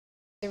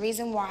The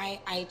reason why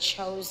I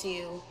chose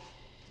you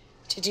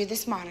to do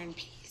this modern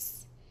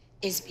piece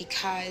is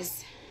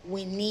because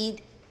we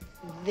need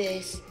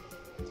this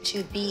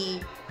to be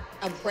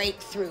a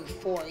breakthrough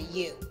for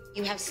you.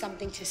 You have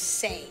something to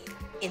say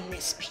in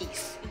this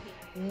piece.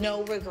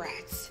 No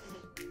regrets.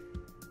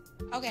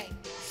 Okay,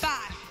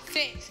 5,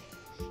 6,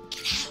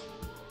 get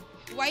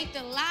out. Wipe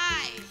the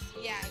lies.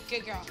 Yeah,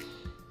 good girl.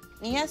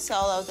 Nia's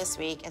solo this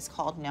week is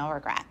called No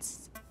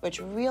Regrets, which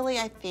really,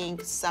 I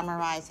think,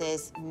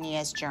 summarizes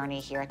Nia's journey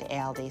here at the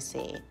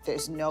ALDC.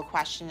 There's no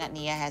question that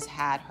Nia has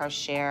had her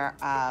share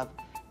of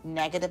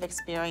negative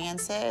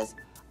experiences,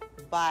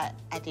 but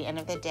at the end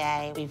of the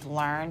day, we've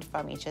learned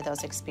from each of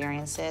those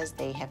experiences.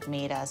 They have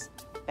made us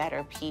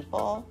better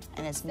people,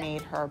 and it's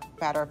made her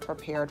better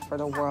prepared for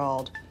the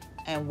world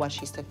and what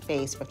she's to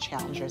face with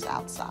challengers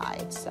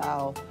outside.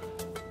 So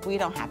we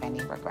don't have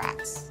any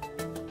regrets.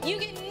 You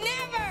can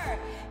never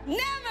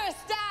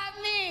stop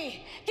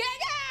me. Get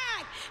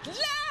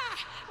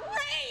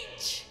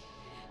reach,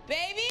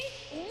 baby,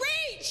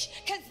 reach,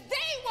 because they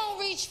won't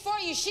reach for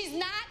you. She's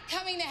not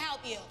coming to help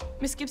you.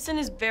 Miss Gibson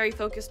is very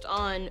focused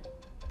on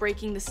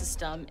breaking the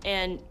system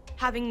and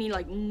having me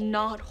like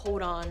not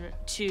hold on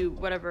to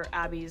whatever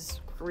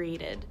Abby's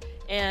created.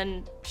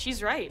 And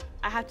she's right.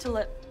 I have to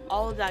let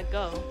all of that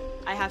go.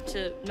 I have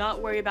to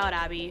not worry about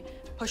Abby,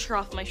 push her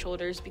off my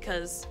shoulders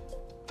because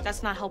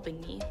that's not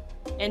helping me.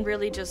 And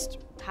really just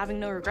having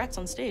no regrets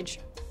on stage.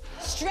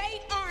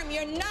 Straight arm,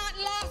 you're not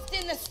lost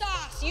in the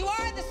sauce. You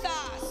are the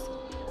sauce.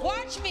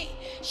 Watch me.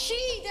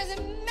 She doesn't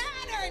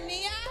matter,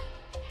 Nia.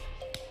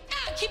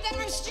 Ah, keep that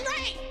arm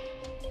straight.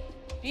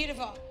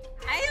 Beautiful.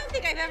 I don't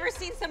think I've ever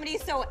seen somebody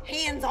so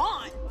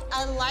hands-on.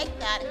 I like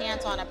that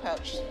hands-on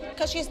approach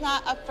because she's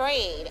not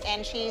afraid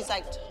and she's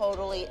like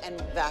totally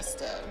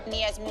invested.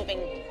 Nia's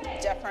moving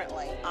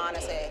differently,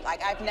 honestly.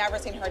 Like I've never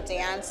seen her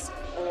dance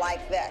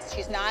like this.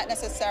 She's not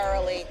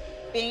necessarily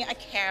being a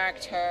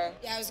character.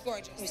 Yeah, it was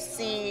gorgeous. You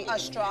see a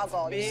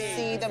struggle, you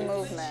see the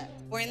movement.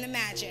 We're in the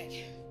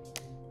magic.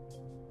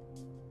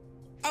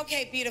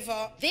 Okay,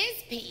 beautiful.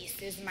 This piece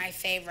is my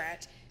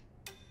favorite.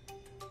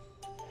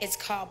 It's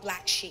called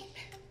Black Sheep.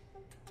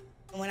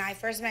 When I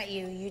first met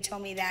you, you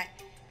told me that,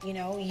 you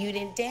know, you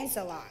didn't dance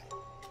a lot.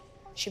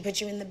 She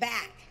put you in the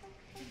back.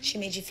 She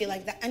made you feel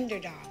like the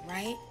underdog,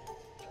 right?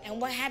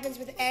 And what happens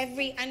with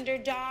every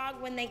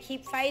underdog when they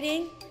keep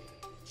fighting?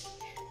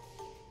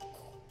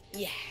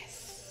 Yes.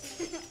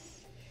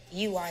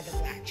 You are the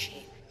black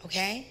sheep,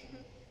 okay?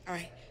 All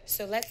right,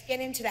 so let's get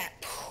into that.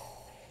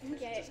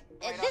 Okay.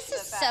 This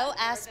is so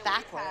ass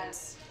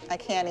backwards. I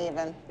can't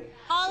even.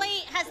 Holly,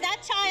 has that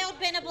child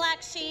been a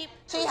black sheep?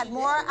 She had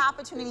more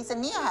opportunities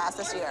than Nia has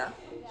this year.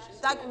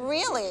 Like,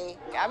 really?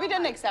 Abby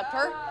didn't accept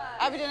her.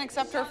 Abby didn't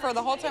accept her for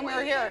the whole time we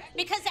were here.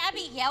 Because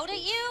Abby yelled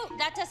at you,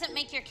 that doesn't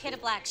make your kid a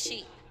black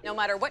sheep. No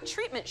matter what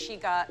treatment she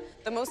got,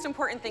 the most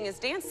important thing is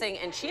dancing,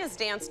 and she has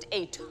danced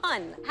a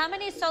ton. How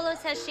many solos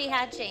has she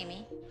had,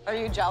 Jamie? Are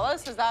you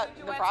jealous? Is that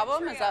the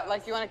problem? Is that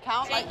like you want to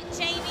count?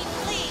 Jamie,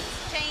 please.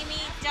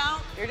 Jamie,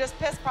 don't. You're just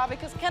pissed probably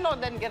because Kendall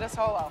didn't get a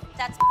solo.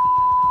 That's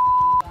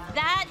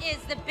that is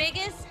the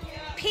biggest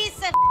piece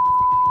of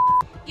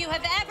you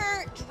have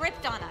ever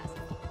dripped on us.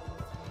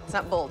 It's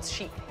not bull, it's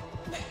sheep.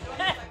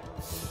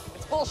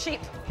 It's bull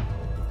sheep.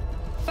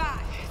 5,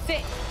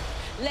 6,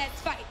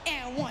 let's fight,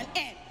 and 1,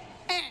 and.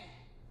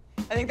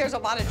 I think there's a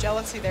lot of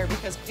jealousy there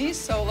because these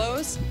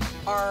solos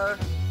are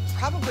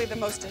probably the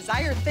most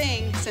desired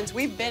thing since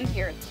we've been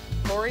here.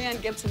 Laurieann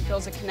Gibson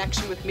feels a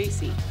connection with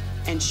Maesi,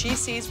 and she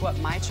sees what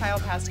my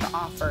child has to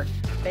offer.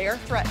 They are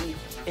threatened.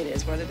 It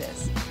is what it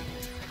is.